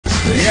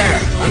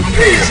Yeah, I'm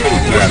prepared for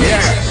the battle.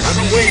 Yeah, I've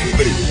been waiting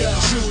for this.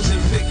 Choose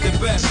and pick the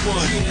best one.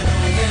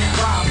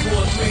 5,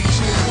 4, 3, 2,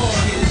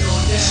 1.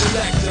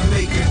 Select and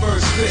make your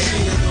first pick.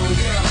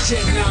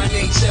 10, 9,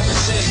 8, 7,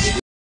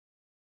 6.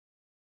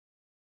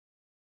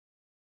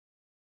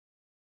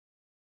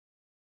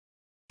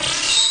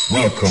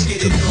 Welcome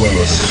to the world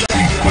of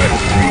Street Fighter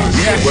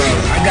 3. Yeah, well,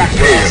 I got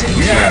prepared for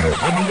the battle.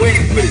 I've been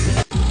waiting for this.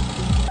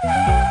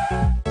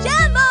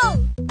 Jumbo!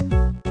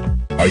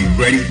 Are you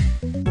ready?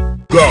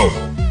 Go!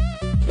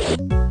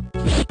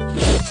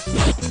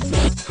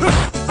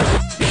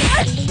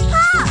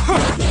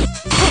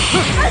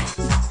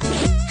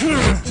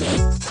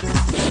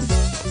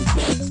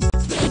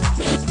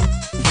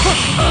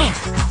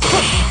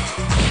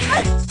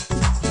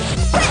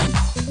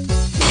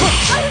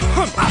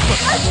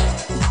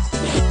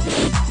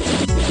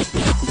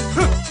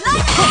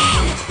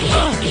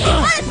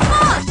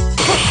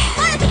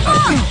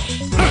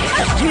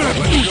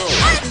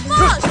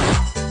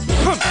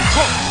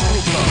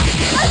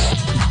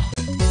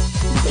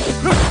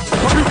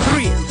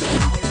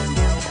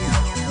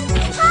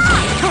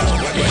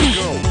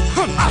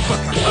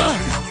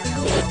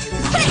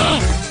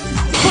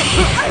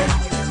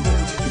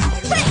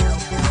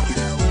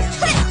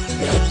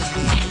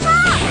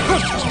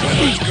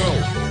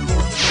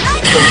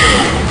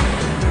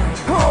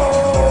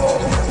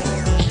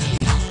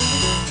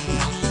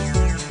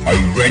 Are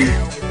you ready?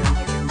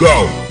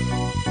 Go!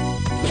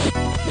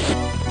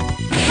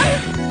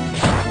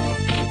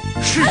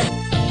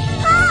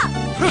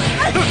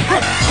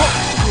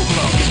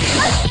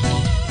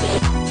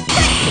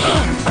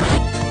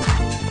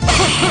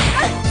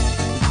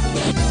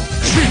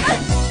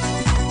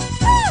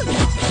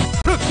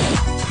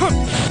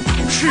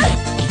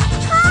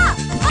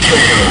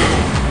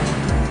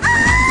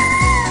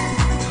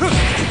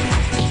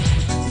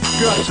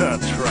 Gutter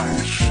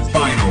trash.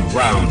 Final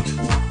round.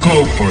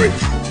 Go for it.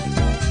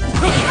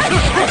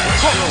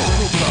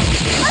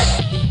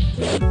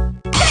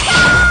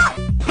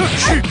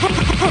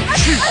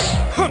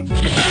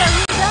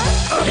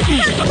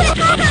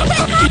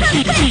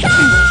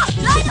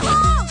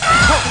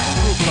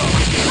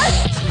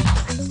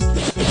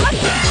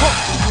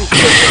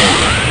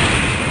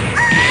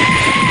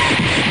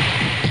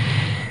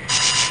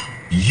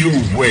 You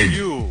win.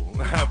 You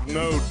have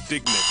no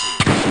dignity.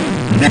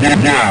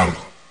 Now,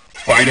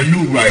 find a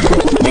new rival.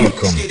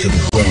 Welcome to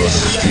the world of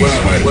Street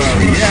Fighter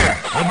 3. Yeah,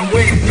 I've been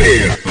waiting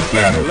there for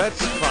battle.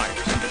 Let's fight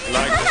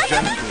like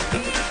gentlemen.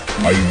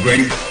 Are you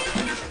ready?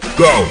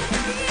 Go!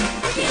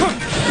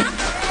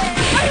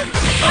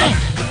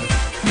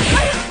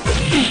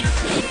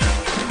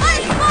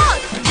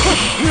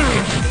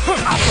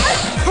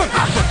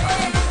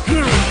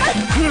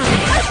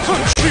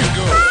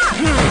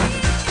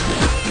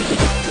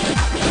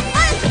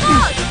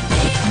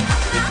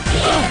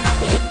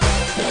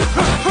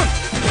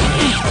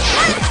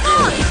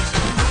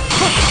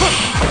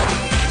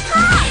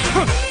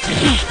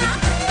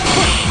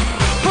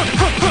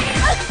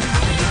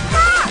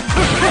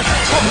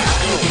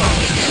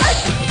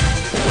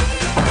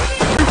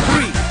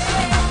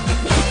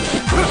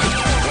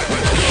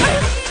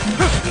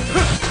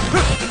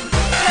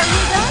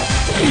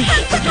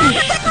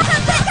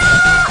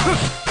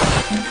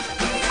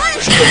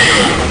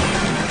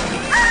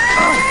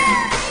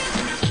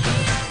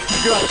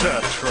 Gutter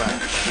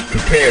trash.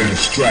 Prepare to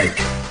strike.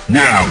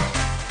 Now!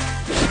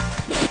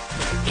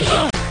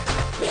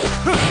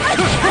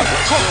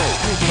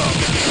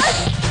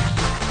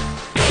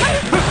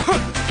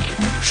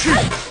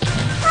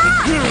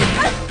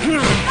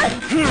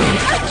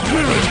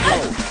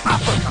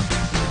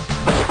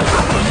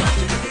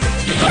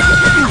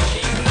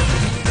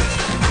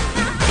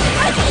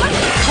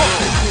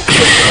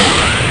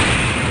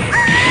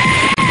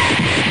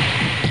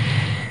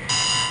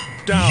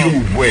 Down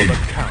You win. for the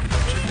count.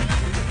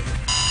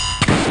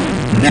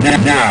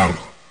 Now,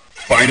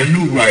 find a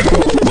new rival.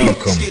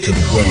 Welcome to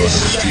the world of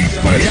Street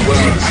Fighter 3.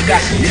 I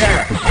got you.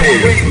 Yeah,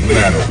 prepare for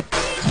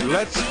battle.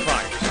 Let's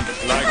fight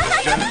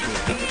like gentlemen.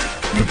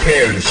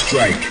 Prepare to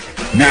strike.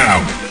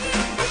 Now!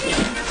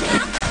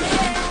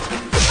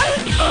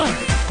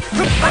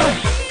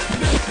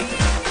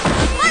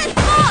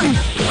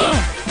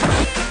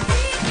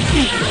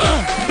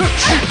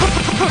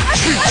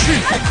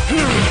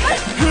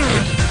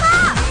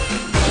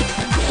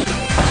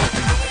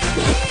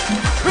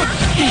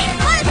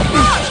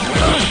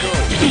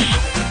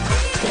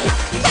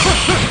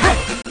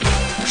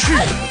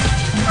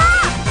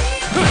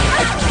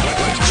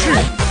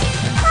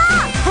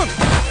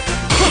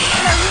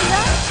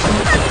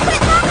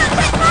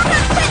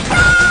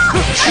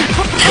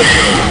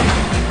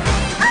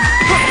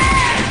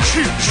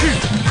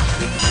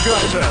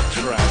 Gutter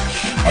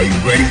trash. Are you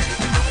ready?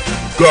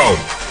 Go!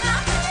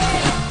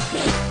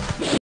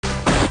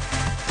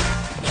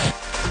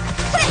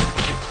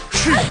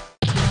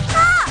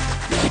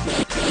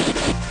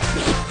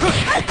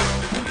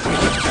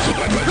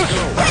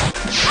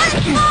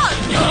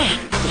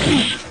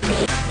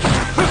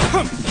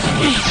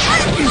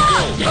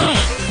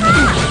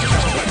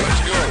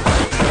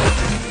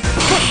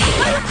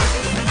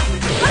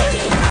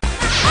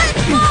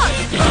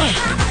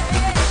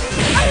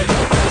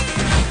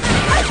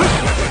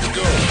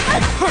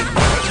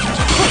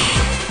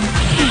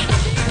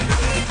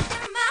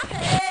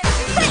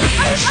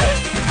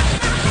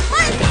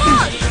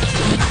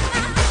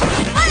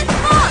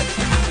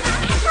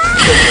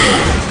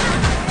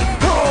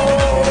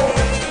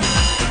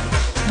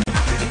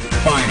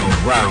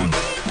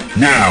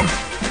 now.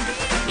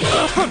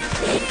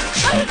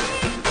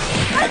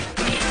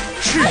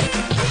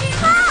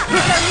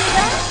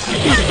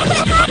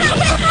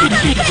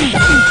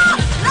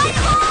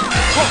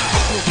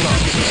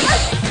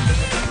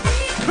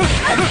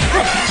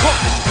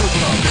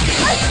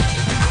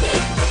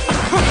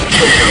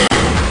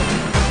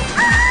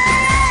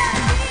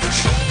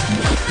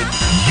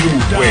 You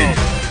win.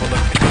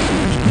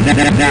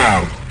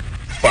 Now,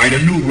 find a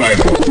new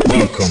rival.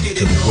 Welcome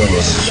to the world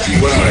of street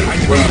fighting.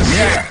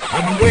 Yeah,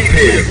 I'm waiting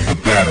here for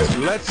battle.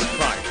 Let's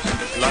fight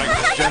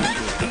like gentlemen.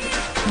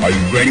 Are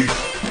you ready?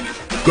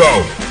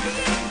 Go!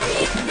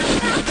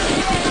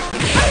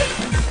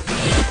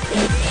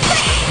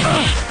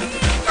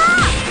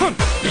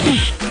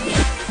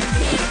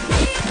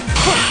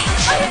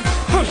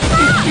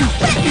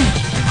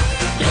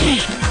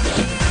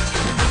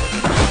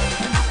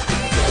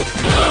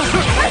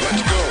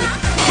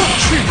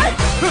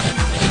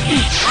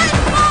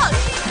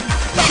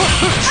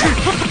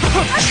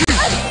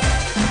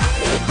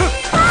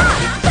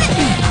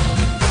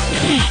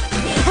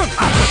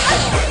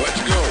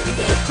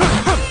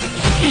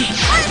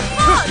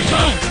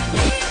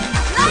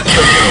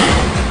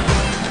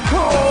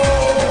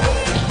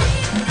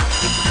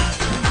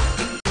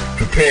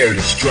 Prepare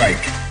to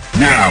strike.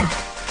 Now!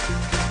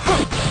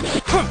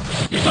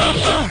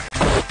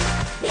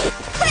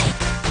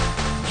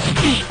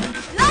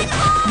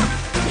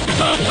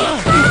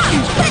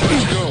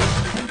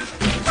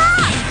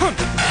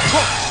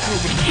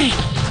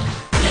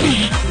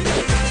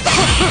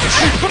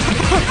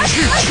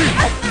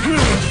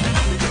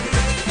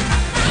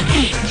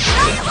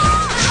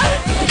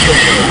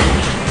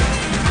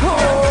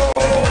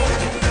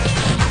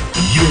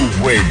 You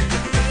win.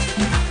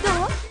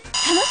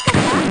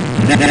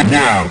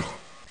 Now,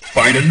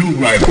 find a new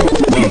rival.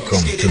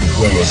 Welcome to the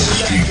world of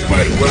street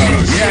fighting.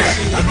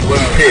 Yeah, I'm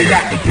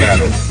prepared for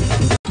battle.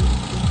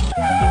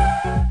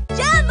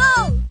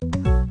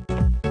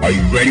 Are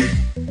you ready?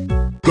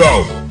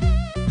 Go!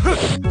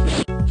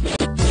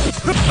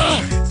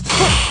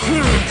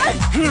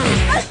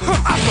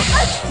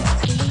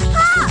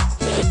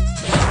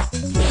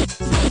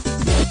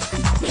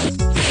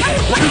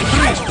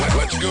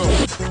 Let's go.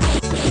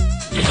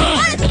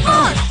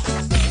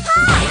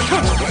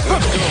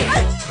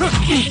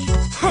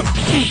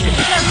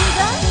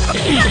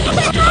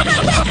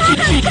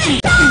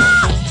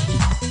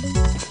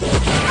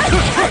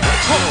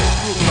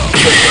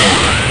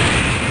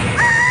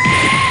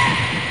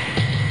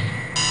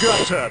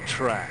 Gutter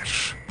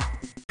trash.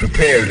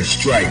 Prepare to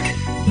strike.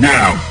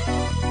 Now!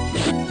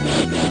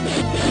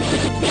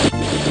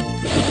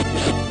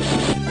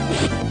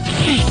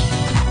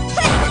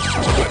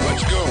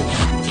 Let's go.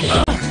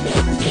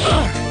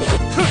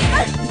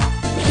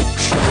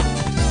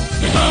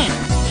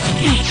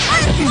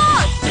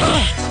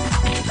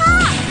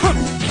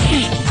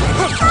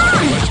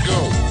 Let's go.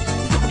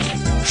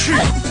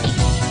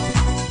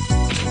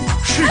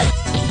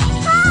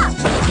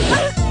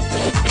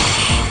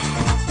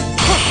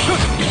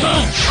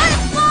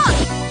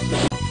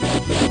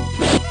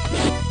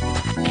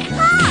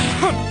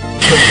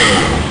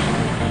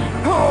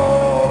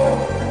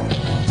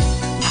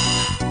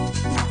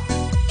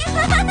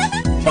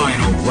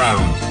 Final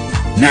round.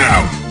 Now!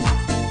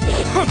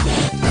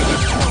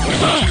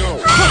 Let's go.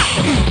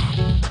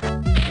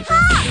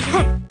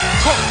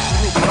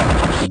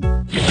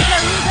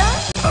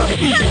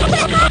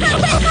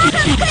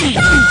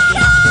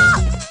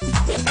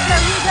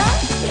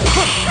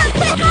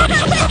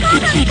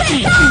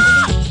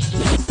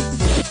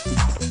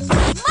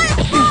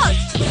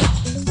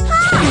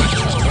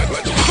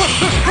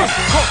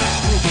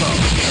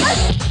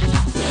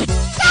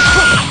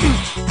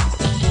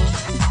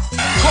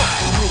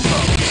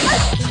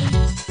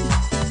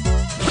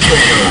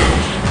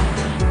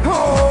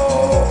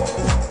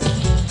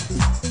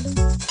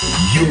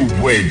 You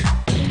win.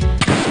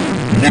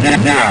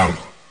 Now,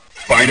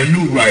 find a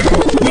new rival.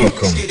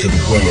 Welcome to the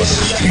world of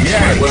street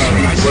fighting.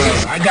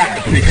 Well, I got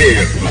to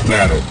prepare for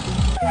battle.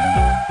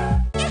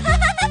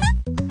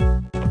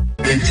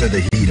 Into the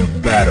heat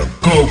of battle.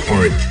 Go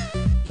for it.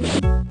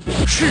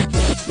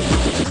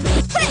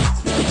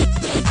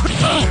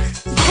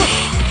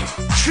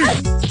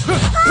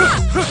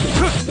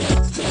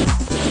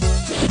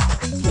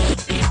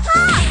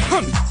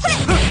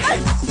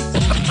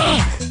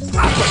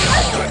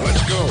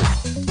 Let's go.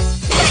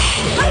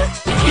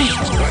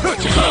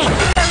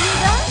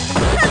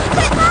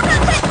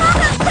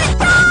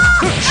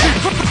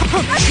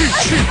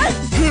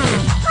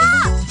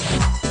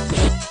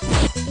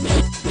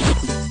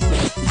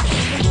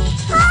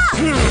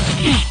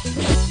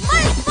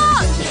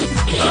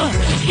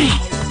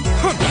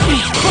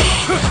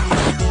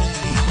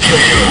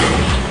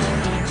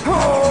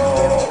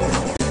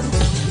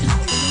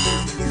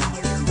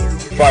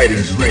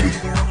 Fighters ready.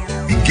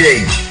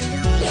 Engage.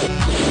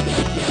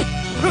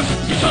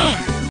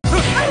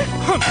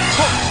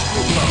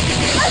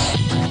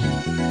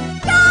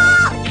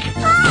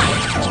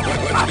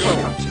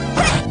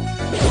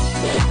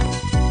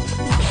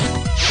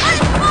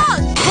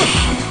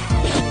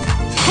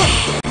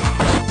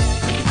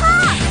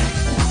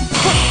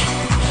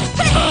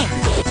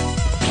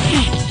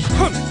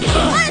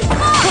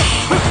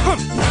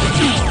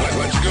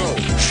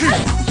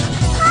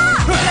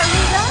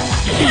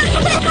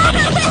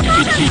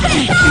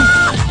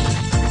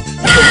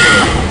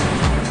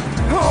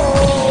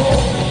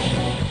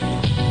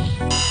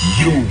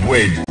 You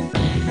win.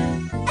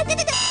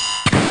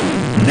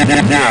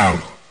 Now,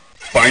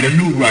 find a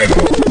new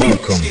rival.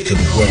 Welcome to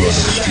the world of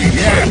street.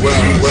 Yeah,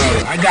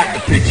 well, I got to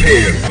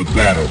prepare for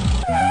battle.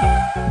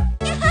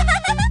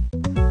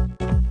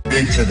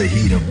 Into the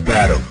heat of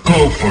battle.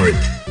 Go for it.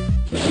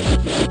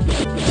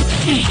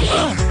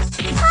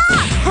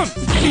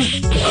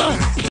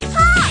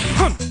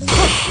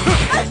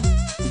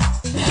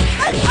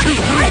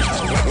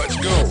 Let's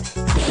go.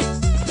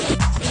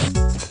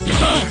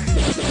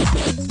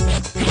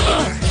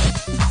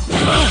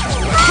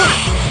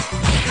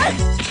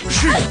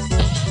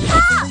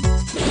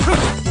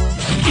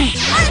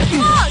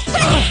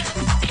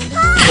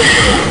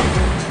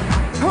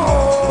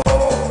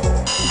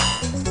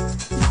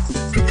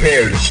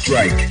 Prepare to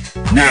strike.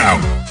 Now.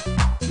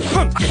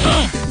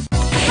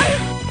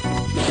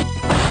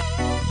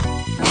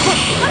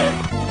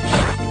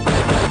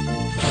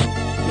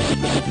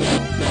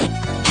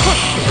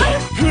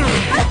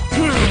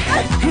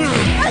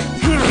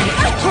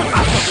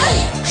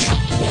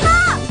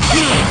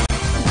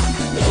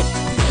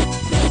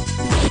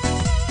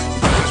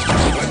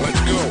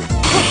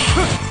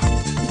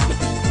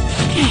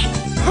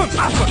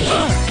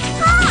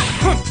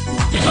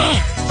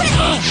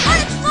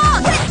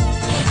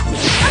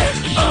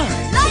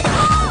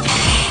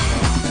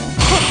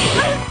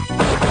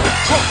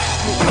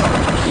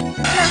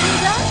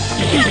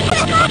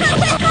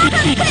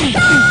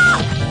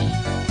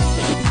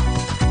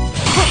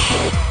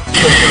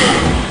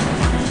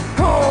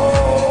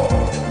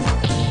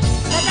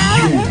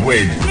 You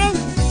win.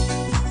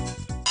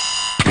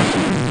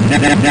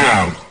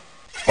 Now,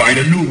 find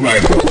a new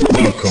rival.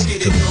 Welcome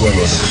to the world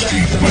of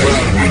street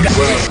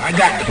fighting. I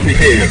got to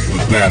prepare for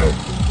battle.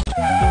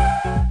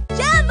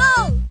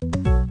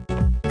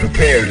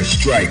 Prepare to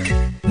strike.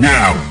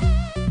 Now.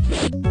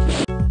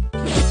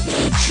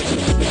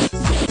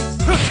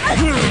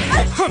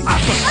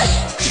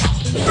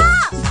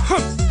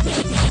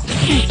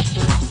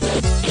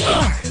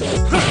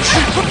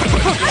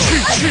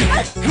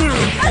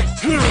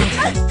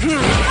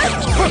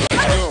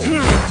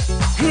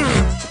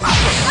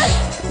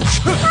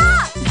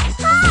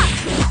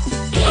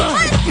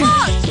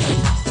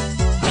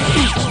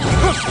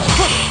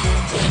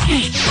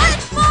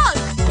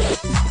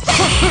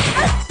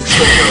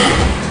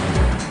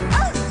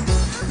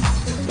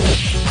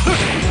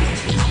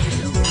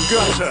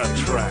 Gutter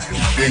trash.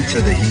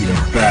 Into the heat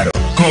of battle.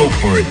 Go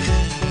for it.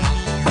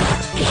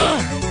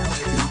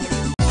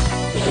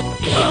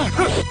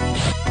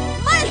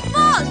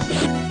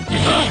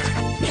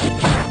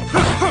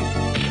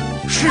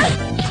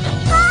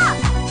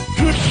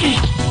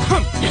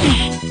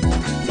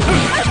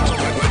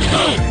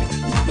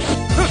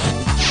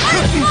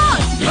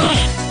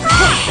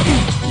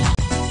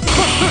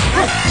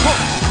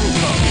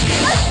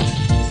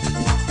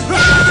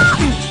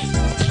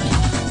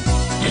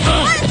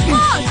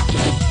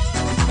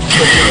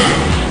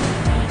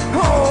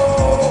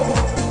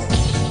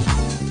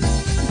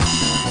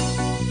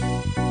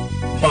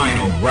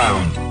 Final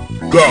round.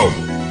 Go.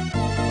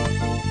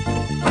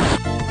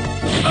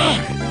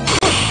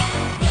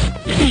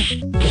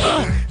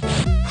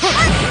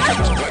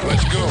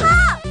 Let's go.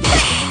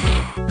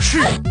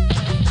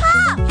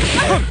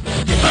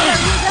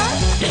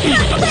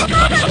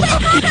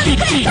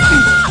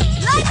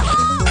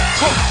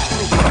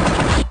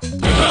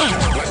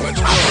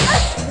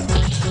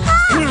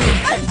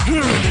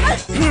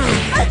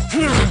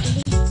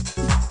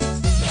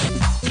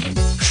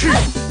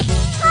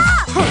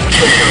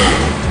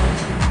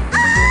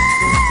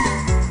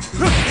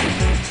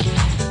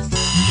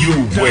 You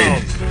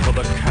win. For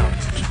the count.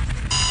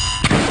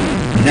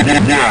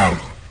 Now,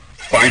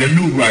 find a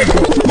new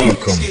rival.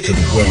 Welcome to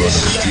the world of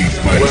street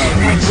fighting.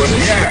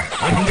 Yeah,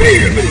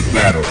 prepare for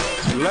battle.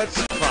 Let's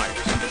fight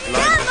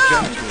like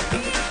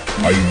gentlemen.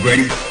 Are you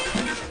ready?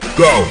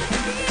 Go.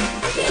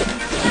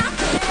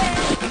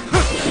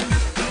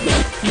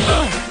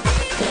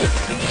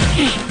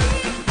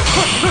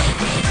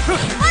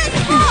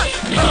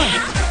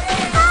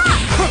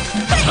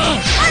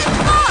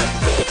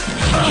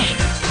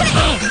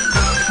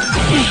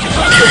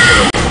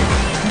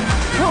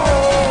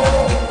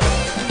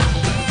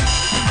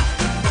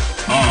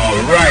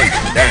 Alright,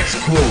 that's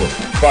cool.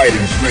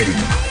 Fighters ready.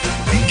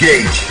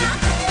 Engage.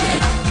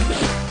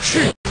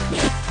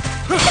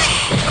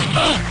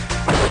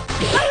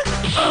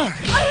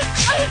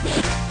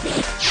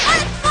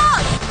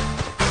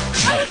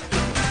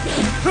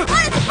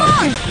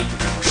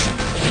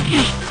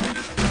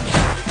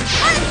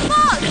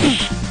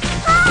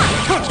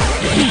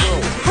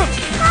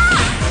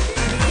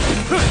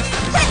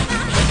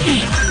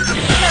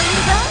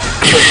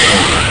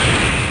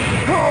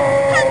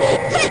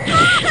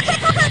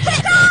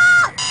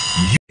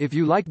 If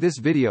you like this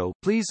video,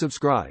 please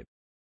subscribe.